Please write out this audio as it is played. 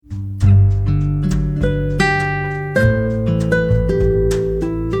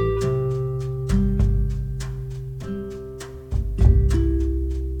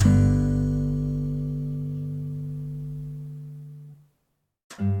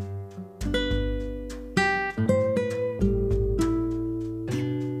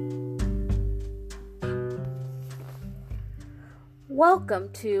Welcome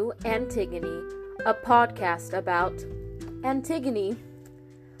to Antigone, a podcast about Antigone.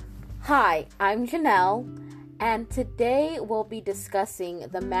 Hi, I'm Janelle, and today we'll be discussing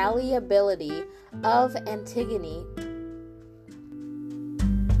the malleability of Antigone.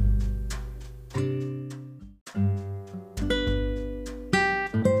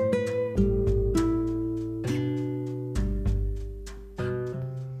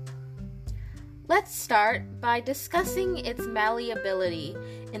 Let's start by discussing its malleability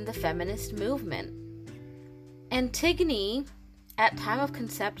in the feminist movement. Antigone, at time of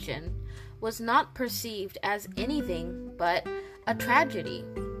conception, was not perceived as anything but a tragedy.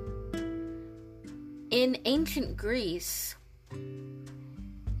 In ancient Greece,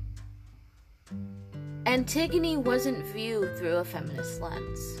 Antigone wasn't viewed through a feminist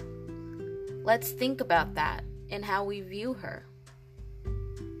lens. Let's think about that and how we view her.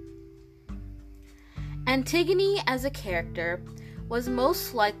 Antigone as a character was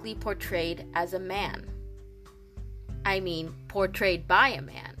most likely portrayed as a man. Portrayed by a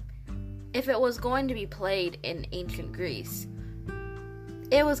man. If it was going to be played in ancient Greece,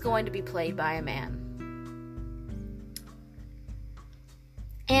 it was going to be played by a man.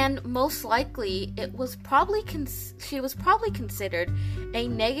 And most likely, she was probably considered a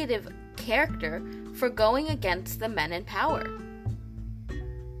negative character for going against the men in power.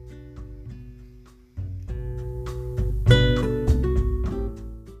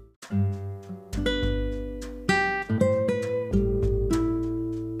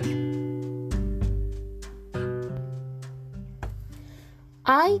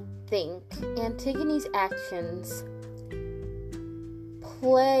 I think Antigone's actions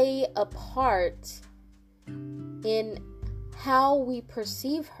play a part in how we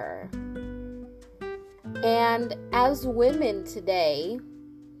perceive her. And as women today,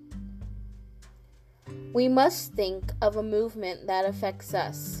 we must think of a movement that affects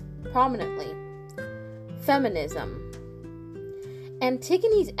us prominently: feminism.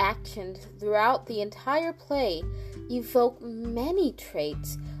 Antigone's actions throughout the entire play evoke many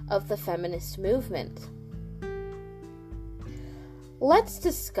traits of the feminist movement. Let's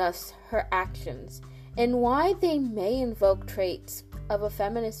discuss her actions and why they may invoke traits of a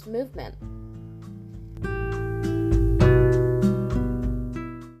feminist movement.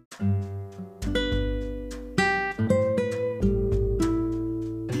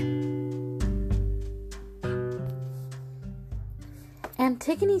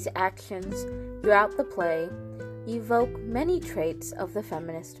 Antigone's actions throughout the play evoke many traits of the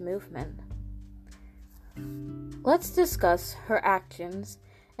feminist movement. Let's discuss her actions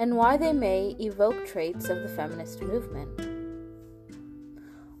and why they may evoke traits of the feminist movement.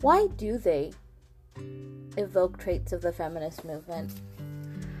 Why do they evoke traits of the feminist movement?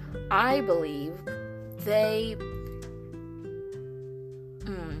 I believe they...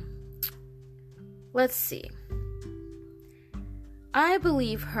 Let's see. I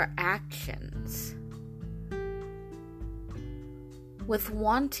believe her actions with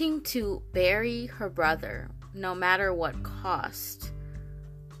wanting to bury her brother no matter what cost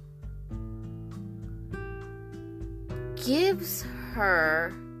gives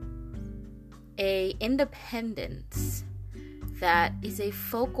her an independence that is a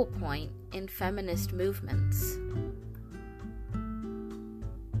focal point in feminist movements.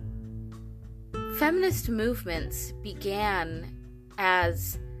 Feminist movements began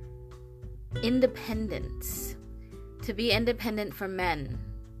as independence, to be independent from men,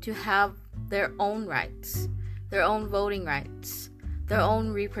 to have their own rights, their own voting rights, their own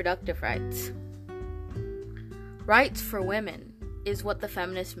reproductive rights. Rights for women is what the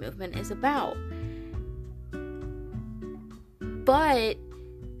feminist movement is about. But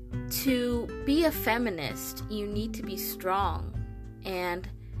to be a feminist, you need to be strong and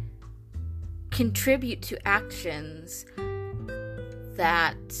contribute to actions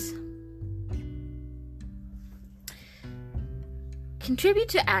that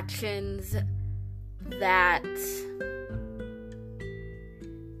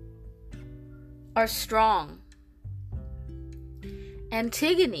are strong.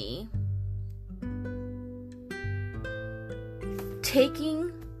 Antigone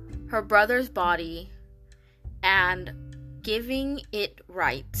taking her brother's body and giving it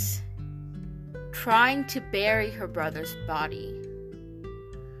rights, trying to bury her brother's body,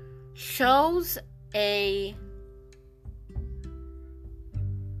 shows a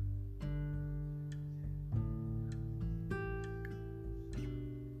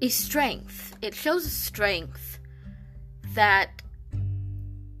strength. It shows a strength that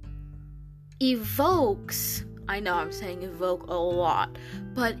evokes, I know I'm saying evoke a lot,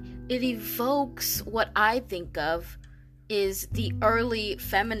 but it evokes what I think of is the early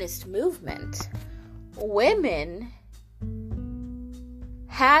feminist movement. Women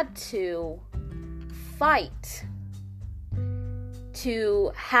had to fight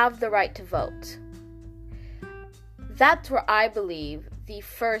to have the right to vote. That's where I believe the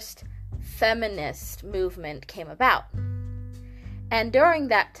first feminist movement came about. And during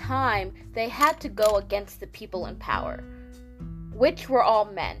that time, they had to go against the people in power, which were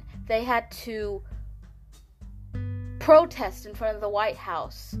all men. They had to protest in front of the White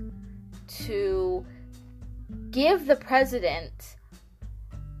House to give the president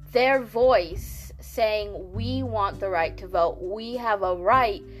their voice, saying, we want the right to vote. We have a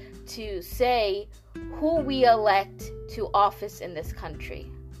right to say who we elect to office in this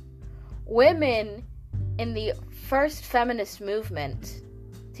country. Women in the first feminist movement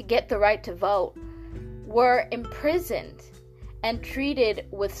to get the right to vote were imprisoned and treated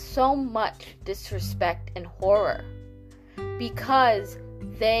with so much disrespect and horror because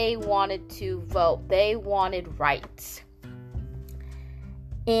they wanted to vote. They wanted rights.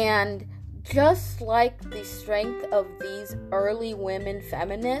 And just like the strength of these early women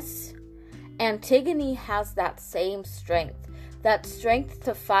feminists, Antigone has that same strength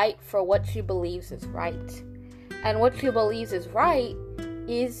to fight for what she believes is right. And what she believes is right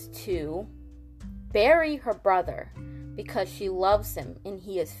is to bury her brother because she loves him and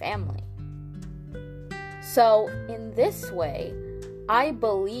he is family. So in this way, I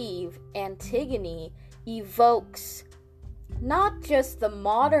believe Antigone evokes not just the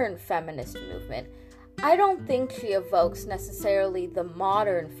modern feminist movement. I don't think she evokes necessarily the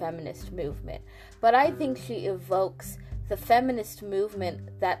modern feminist movement, but I think she evokes the feminist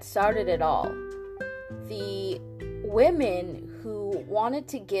movement that started it all. The women who wanted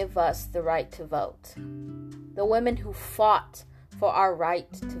to give us the right to vote. The women who fought for our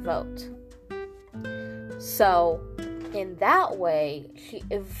right to vote. So, in that way, she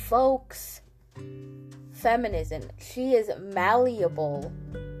evokes feminism. She is malleable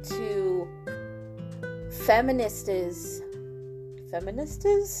to feminists?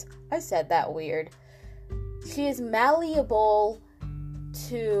 I said that weird. She is malleable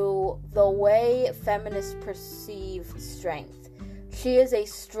to the way feminists perceive strength. She is a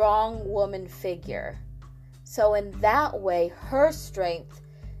strong woman figure. So in that way, her strength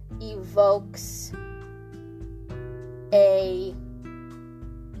evokes a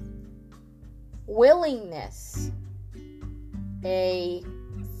willingness, a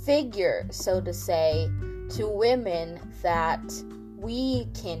figure, so to say, to women that we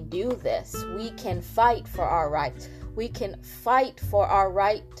can do this. We can fight for our rights. We can fight for our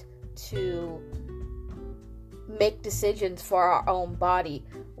right to make decisions for our own body.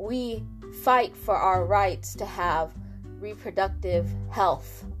 We fight for our rights to have reproductive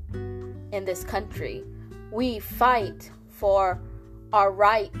health in this country. We fight for our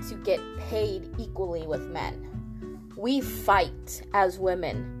right to get paid equally with men. We fight as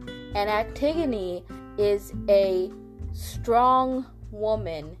women. And Antigone is a strong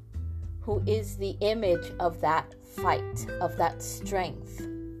woman who is the image of that fight, of that strength.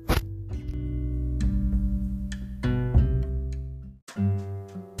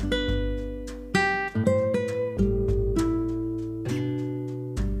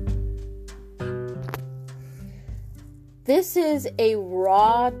 This is a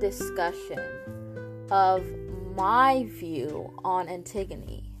raw discussion of my view on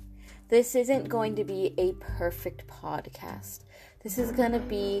Antigone. This isn't going to be a perfect podcast. This is going to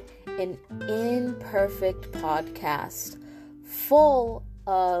be an imperfect podcast full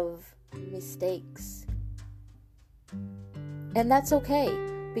of mistakes. And that's okay,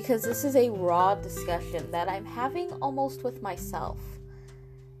 because this is a raw discussion that I'm having almost with myself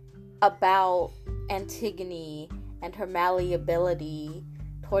about Antigone and her malleability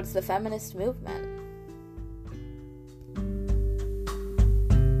towards the feminist movement.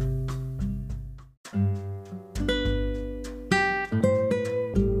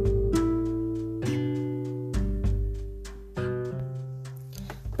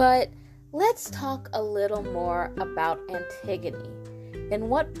 But let's talk a little more about Antigone and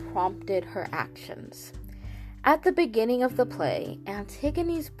what prompted her actions. At the beginning of the play,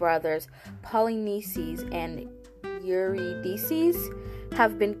 Antigone's brothers Polynices and Eurydice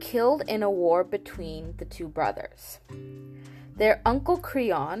have been killed in a war between the two brothers. Their uncle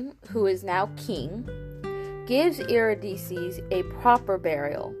Creon, who is now king, gives Eurydice a proper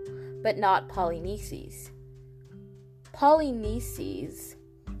burial, but not Polynices. Polynices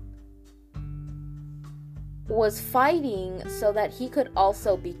was fighting so that he could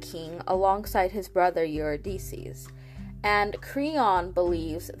also be king alongside his brother Eurydice, and Creon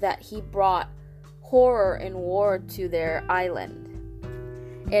believes that he brought horror and war to their island.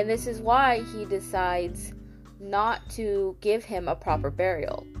 And this is why he decides not to give him a proper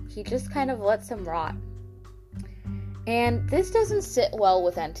burial. He just kind of lets him rot. And this doesn't sit well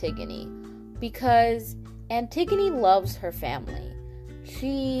with Antigone, because Antigone loves her family.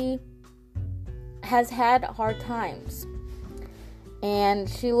 She has had hard times, and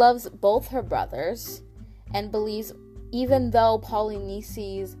she loves both her brothers, and believes even though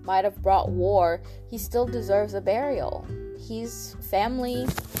Polyneices might have brought war, he still deserves a burial. He's family.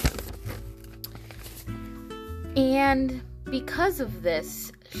 And because of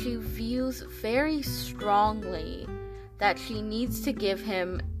this, she views very strongly that she needs to give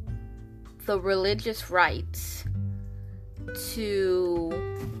him the religious rights to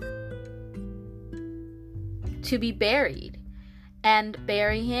be buried, and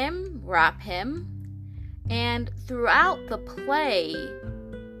bury him, wrap him. And throughout the play,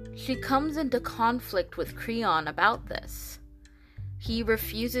 she comes into conflict with Creon about this. He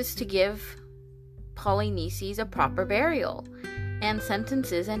refuses to give Polyneices a proper burial and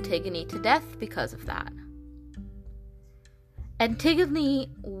sentences Antigone to death because of that. Antigone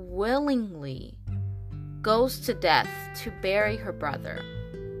willingly goes to death to bury her brother.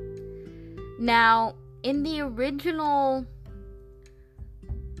 Now, in the original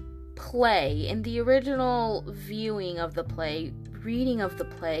play, in the original viewing of the play, reading of the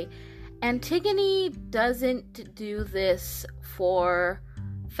play, Antigone doesn't do this for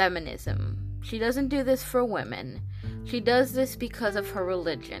feminism. She doesn't do this for women. She does this because of her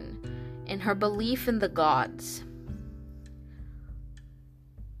religion and her belief in the gods.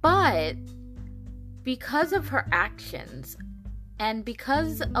 But because of her actions and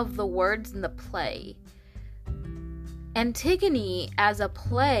because of the words in the play, Antigone as a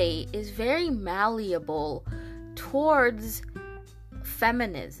play is very malleable towards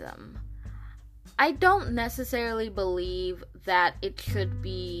feminism. I don't necessarily believe that it should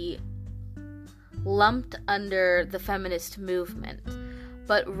be lumped under the feminist movement,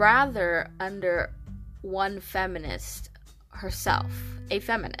 but rather under one feminist herself, a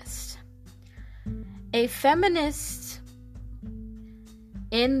feminist. A feminist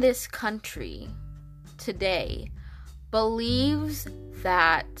in this country today believes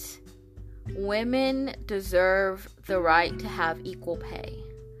that women deserve the right to have equal pay.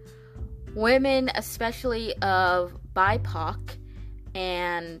 Women, especially of BIPOC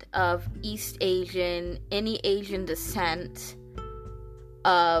and of East Asian, any Asian descent,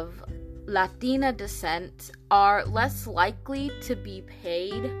 of Latina descent, are less likely to be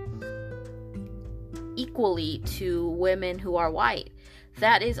paid equally to women who are white.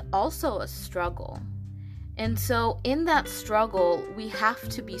 That is also a struggle. And so in that struggle, we have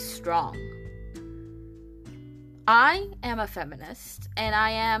to be strong. I am a feminist, and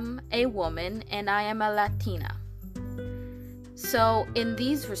I am a woman, and I am a Latina. So in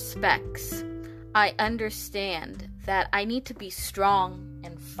these respects, I understand that I need to be strong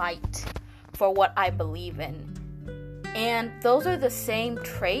and fight for what I believe in. And those are the same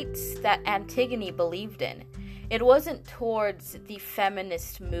traits that Antigone believed in. It wasn't towards the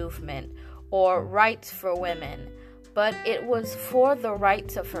feminist movement or rights for women, but it was for the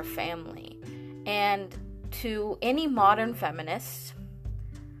rights of her family. And to any modern feminist,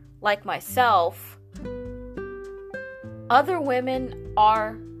 like myself, other women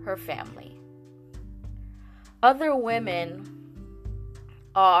are her family. Other women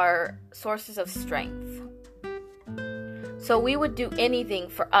are sources of strength. So we would do anything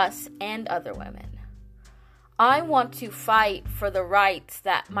for us and other women. I want to fight for the rights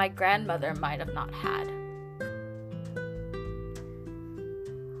that my grandmother might have not had.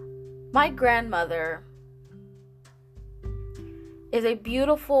 My grandmother is a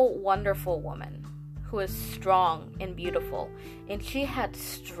beautiful, wonderful woman who is strong and beautiful, and she had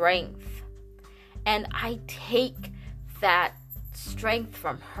strength. And I take that strength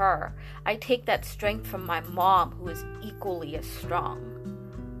from her. I take that strength from my mom, who is equally as strong.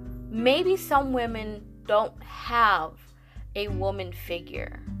 Maybe some women don't have a woman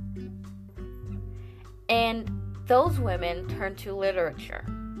figure, and those women turn to literature.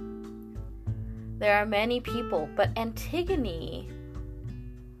 There are many people, but Antigone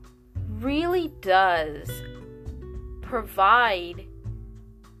really does provide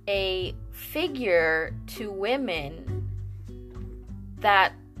a figure to women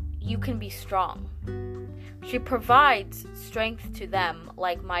that you can be strong. She provides strength to them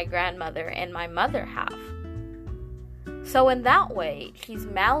like my grandmother and my mother have. So in that way, she's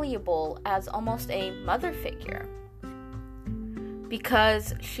malleable as almost a mother figure,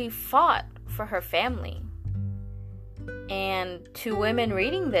 because she fought for her family. And to women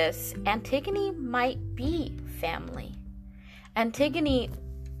reading this, Antigone might be family. Antigone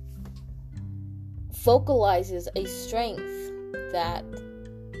vocalizes a strength that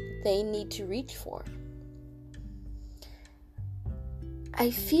they need to reach for.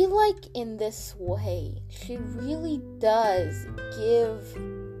 I feel like in this way, she really does give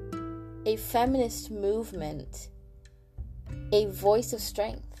a feminist movement a voice of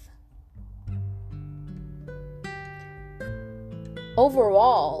strength.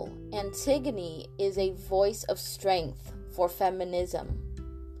 Overall, Antigone is a voice of strength for feminism.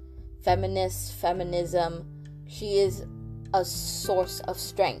 Feminism, she is a source of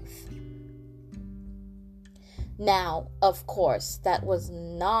strength. Now, of course, that was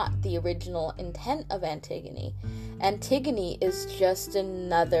not the original intent of Antigone. Antigone is just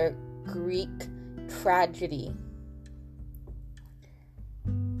another Greek tragedy.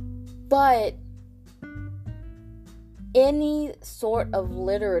 But any sort of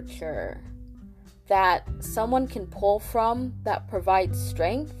literature that someone can pull from that provides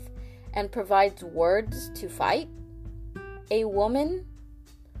strength and provides words to fight, a woman,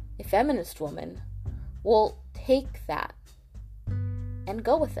 a feminist woman, will take that and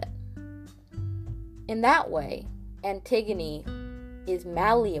go with it. In that way, Antigone is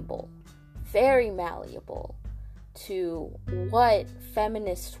malleable, very malleable to what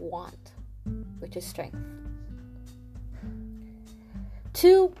feminists want, which is strength.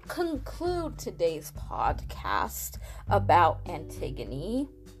 To conclude today's podcast about Antigone,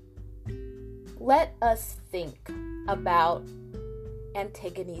 let us think about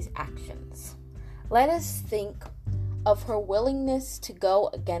Antigone's actions. Let us think of her willingness to go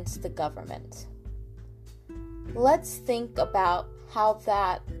against the government. Let's think about how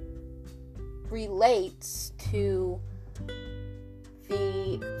that relates to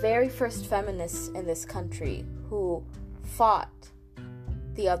the very first feminists in this country who fought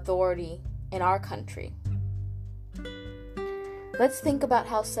the authority in our country. Let's think about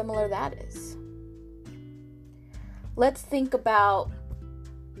how similar that is. Let's think about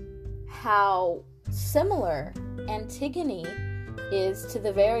how similar Antigone is to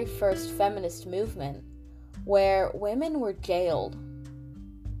the very first feminist movement, where women were jailed,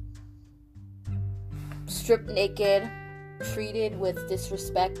 stripped naked, treated with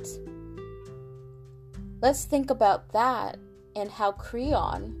disrespect. Let's think about that and how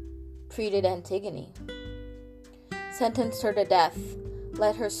Creon treated Antigone. Sentenced her to death,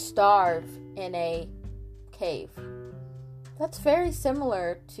 let her starve in a cave. That's very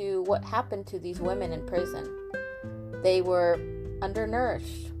similar to what happened to these women in prison. They were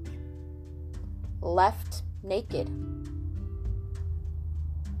undernourished, left naked,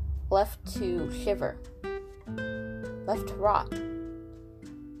 left to shiver, left to rot.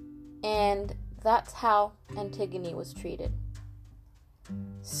 And that's how Antigone was treated.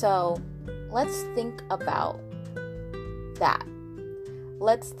 So let's think about that.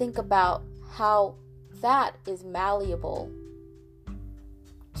 Let's think about how that is malleable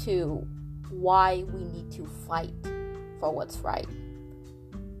to why we need to fight for what's right.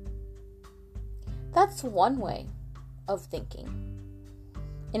 That's one way of thinking.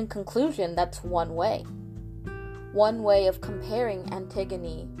 In conclusion, that's one way. One way of comparing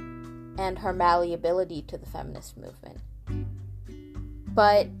Antigone and her malleability to the feminist movement.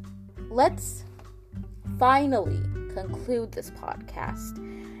 But let's finally conclude this podcast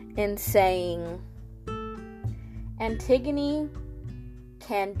in saying Antigone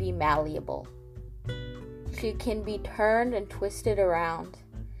can be malleable. She can be turned and twisted around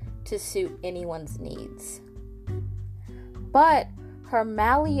to suit anyone's needs. But her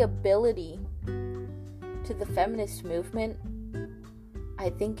malleability to the feminist movement, I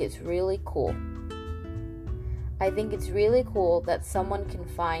think is really cool. I think it's really cool that someone can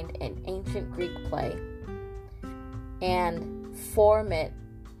find an ancient Greek play and form it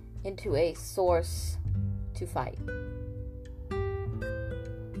into a source to fight.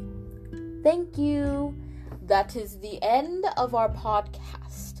 Thank you. That is the end of our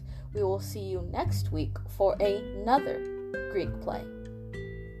podcast. We will see you next week for another Greek play.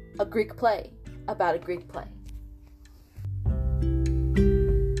 A Greek play about a Greek play.